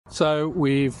So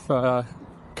we've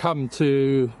come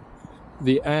to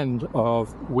the end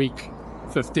of week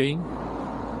 15,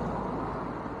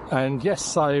 and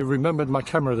yes, I remembered my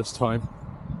camera this time,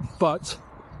 but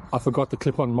I forgot the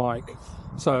clip-on mic,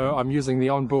 so I'm using the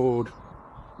onboard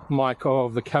mic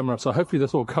of the camera, so hopefully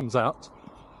this all comes out.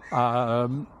 I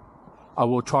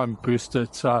will try and boost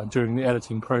it during the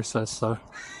editing process, so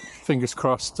fingers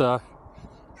crossed you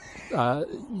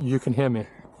can hear me.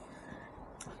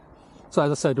 So as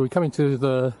I said, we're coming to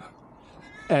the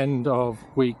end of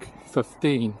week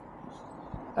 15,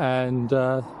 and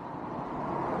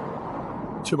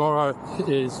tomorrow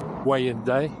is weigh-in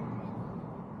day,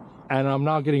 and I'm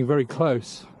now getting very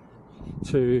close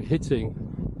to hitting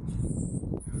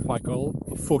my goal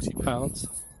of 40 pounds.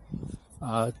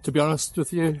 To be honest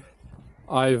with you,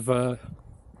 I've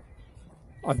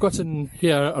gotten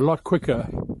here a lot quicker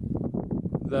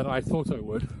than I thought I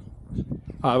would.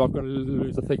 I've got to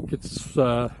lose, I think it's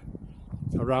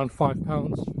around 5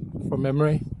 pounds from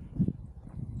memory,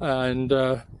 and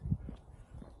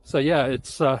so yeah,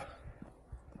 it's happened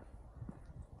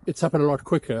a lot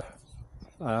quicker.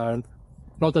 And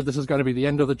not that this is going to be the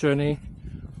end of the journey.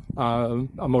 I'm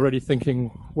already thinking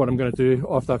what I'm going to do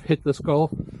after I've hit this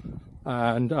goal,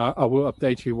 and I will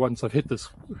update you once I've hit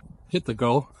the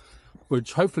goal,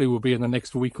 which hopefully will be in the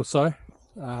next week or so.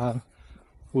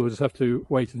 We'll just have to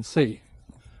wait and see.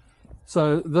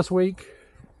 So this week,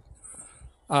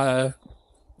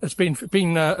 it's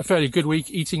been a fairly good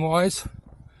week eating wise.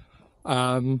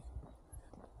 Although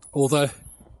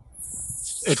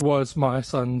it was my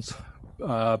son's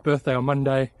birthday on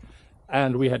Monday,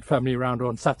 and we had family around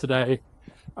on Saturday,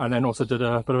 and then also did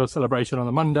a bit of a celebration on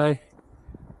the Monday.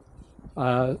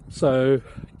 So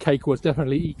cake was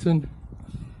definitely eaten.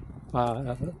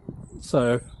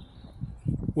 So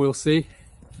we'll see.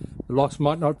 The loss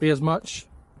might not be as much,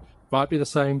 might be the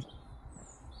same.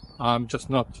 I'm just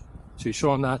not too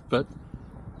sure on that, but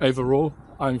overall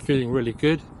I'm feeling really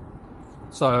good,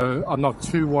 so I'm not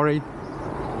too worried.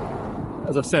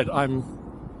 As I said, I'm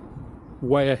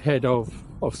way ahead of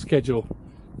schedule,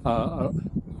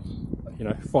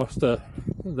 faster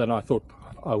than I thought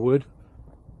I would.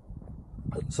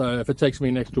 So if it takes me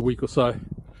an extra week or so,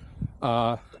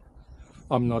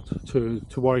 I'm not too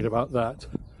worried about that.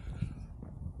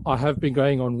 I have been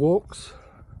going on walks.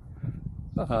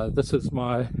 This is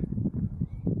my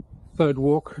third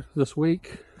walk this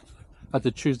week. I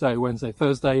did Tuesday, Wednesday,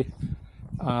 Thursday,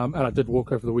 and I did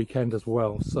walk over the weekend as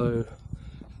well. So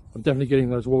I'm definitely getting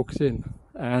those walks in,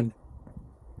 and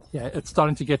yeah, it's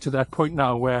starting to get to that point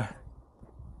now where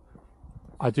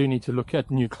I do need to look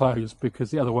at new clothes, because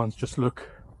the other ones just look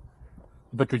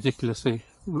a bit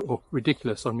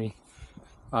ridiculous on me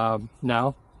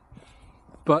now.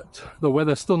 But the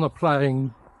weather's still not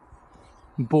playing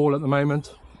ball at the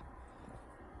moment.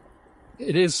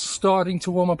 It is starting to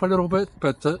warm up a little bit,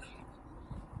 but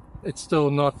it's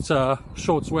still not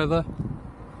shorts weather.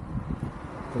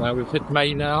 Now we've hit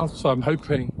May now, so I'm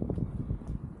hoping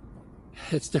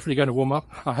it's definitely going to warm up.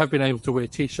 I have been able to wear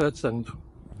t-shirts and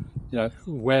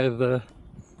wear the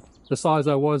size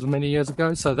I was many years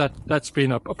ago, so that's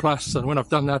been a plus. And when I've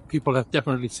done that, people have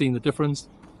definitely seen the difference.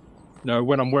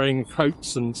 When I'm wearing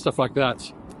coats and stuff like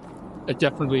that, it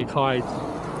definitely hides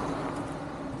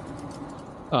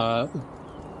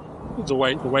the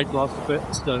weight loss a bit.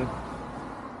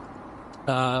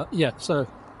 So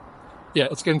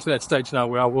it's getting to that stage now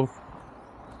where I will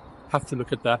have to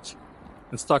look at that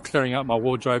and start clearing out my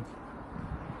wardrobe.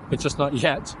 It's just not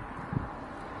yet.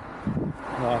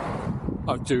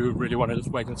 I do really want to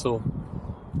just wait until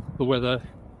the weather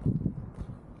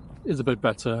is a bit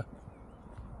better,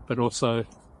 but also,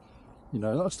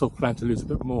 I still plan to lose a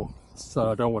bit more,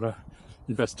 so I don't want to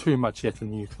invest too much yet in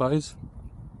new clothes.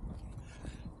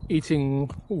 Eating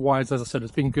wise, as I said,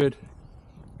 it's been good.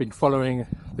 Been following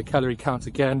the calorie count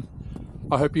again.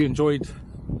 I hope you enjoyed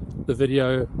the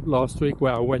video last week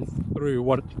where I went through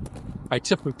what I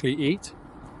typically eat,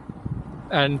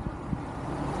 and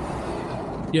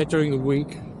during the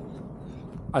week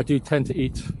I do tend to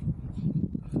eat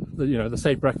the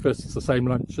same breakfasts, the same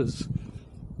lunches.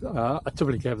 I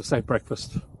typically have the same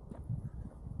breakfast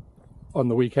on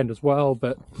the weekend as well,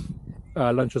 but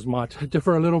lunches might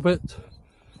differ a little bit.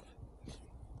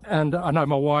 And I know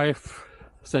my wife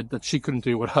said that she couldn't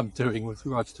do what I'm doing with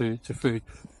regards to food,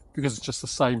 because it's just the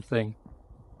same thing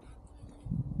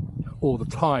all the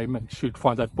time, and she'd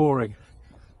find that boring.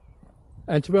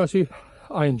 And to be honest with you,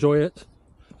 I enjoy it,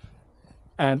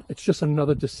 and it's just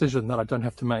another decision that I don't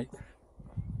have to make.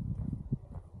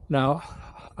 Now,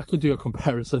 I could do a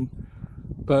comparison,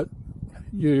 but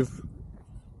you've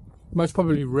most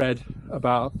probably read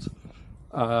about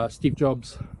Steve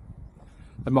Jobs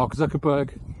and Mark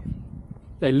Zuckerberg,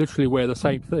 they literally wear the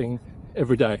same thing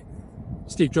every day.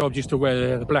 Steve Jobs used to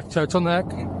wear the black turtleneck,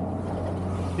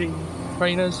 the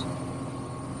trainers.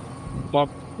 Mark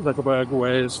Zuckerberg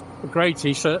wears a grey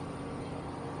t-shirt,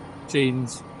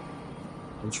 jeans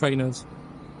and trainers.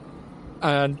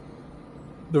 And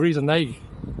the reason they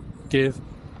give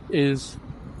is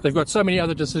they've got so many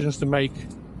other decisions to make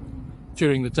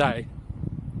during the day,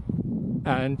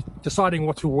 and deciding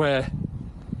what to wear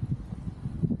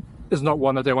is not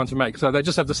one that they want to make. So they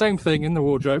just have the same thing in the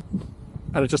wardrobe,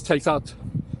 and it just takes out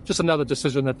just another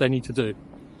decision that they need to do.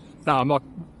 Now, I'm not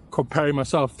comparing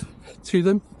myself to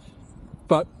them,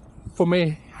 but for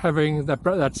me, having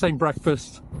that same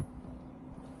breakfast,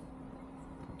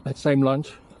 that same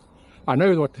lunch, I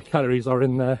know what the calories are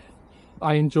in there,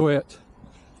 I enjoy it,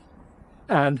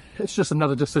 and it's just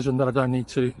another decision that I don't need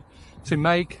to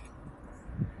make,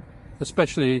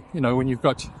 especially, you know, when you've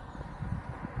got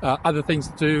other things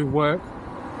to do, work,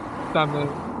 family,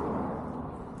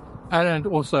 and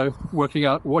also working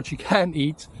out what you can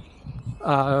eat,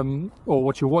 or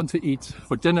what you want to eat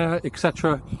for dinner,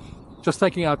 etc. Just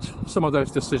taking out some of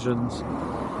those decisions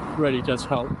really does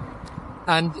help.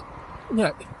 And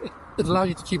yeah, it allows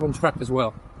you to keep on track as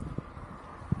well.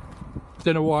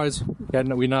 Dinner wise,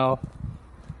 again, we're now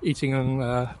eating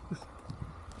on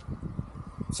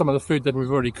some of the food that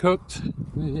we've already cooked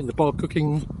in the bulk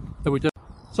cooking that we did.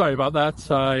 Sorry about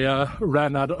that, I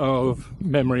ran out of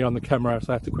memory on the camera,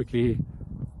 so I had to quickly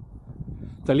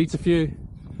delete a few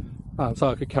so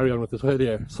I could carry on with this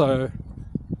video. So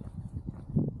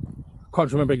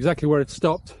can't remember exactly where it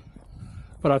stopped,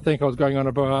 but I think I was going on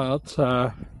about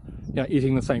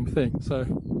eating the same thing. So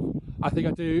I think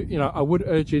I do, I would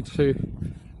urge you to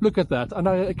look at that. I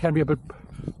know it can be a bit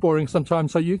boring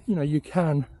sometimes, so you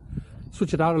can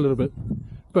switch it out a little bit,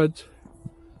 but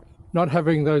not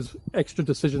having those extra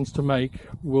decisions to make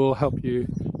will help you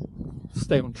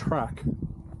stay on track.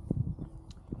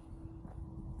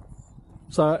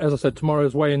 So as I said,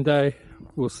 tomorrow's weigh-in day.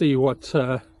 We'll see what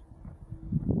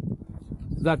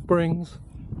that brings,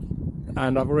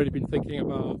 and I've already been thinking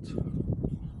about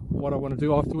what I want to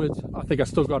do afterwards. I think I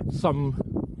still got some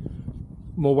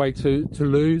more weight to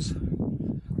lose,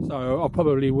 so I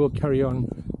probably will carry on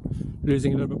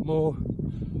losing a little bit more.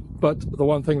 But the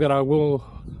one thing that I will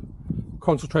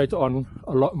concentrate on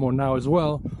a lot more now as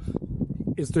well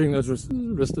is doing those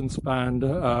resistance band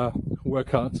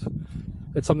workouts.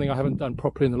 It's something I haven't done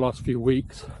properly in the last few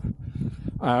weeks,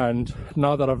 and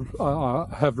now that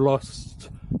I have lost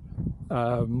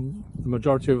the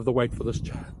majority of the weight for this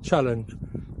challenge,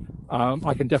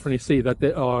 I can definitely see that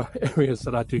there are areas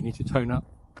that I do need to tone up.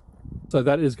 So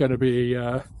that is going to be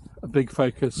a big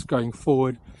focus going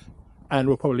forward, and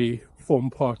will probably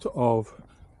form part of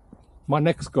my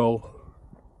next goal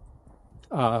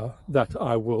that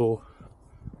I will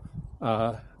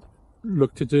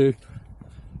look to do.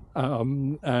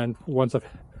 And once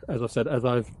as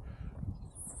I've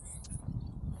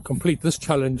complete this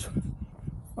challenge,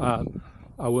 I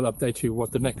will update you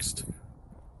what the next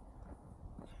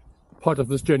part of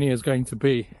this journey is going to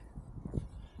be.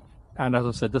 And as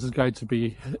I said, this is going to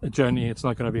be a journey. It's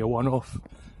not going to be a one-off.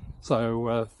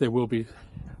 So there will be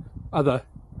other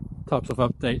types of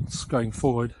updates going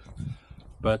forward,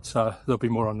 but there'll be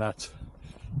more on that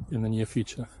in the near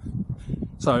future.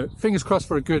 So fingers crossed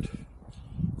for a good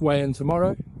weigh-in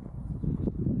tomorrow,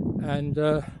 and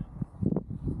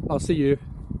I'll see you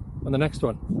on the next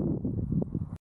one.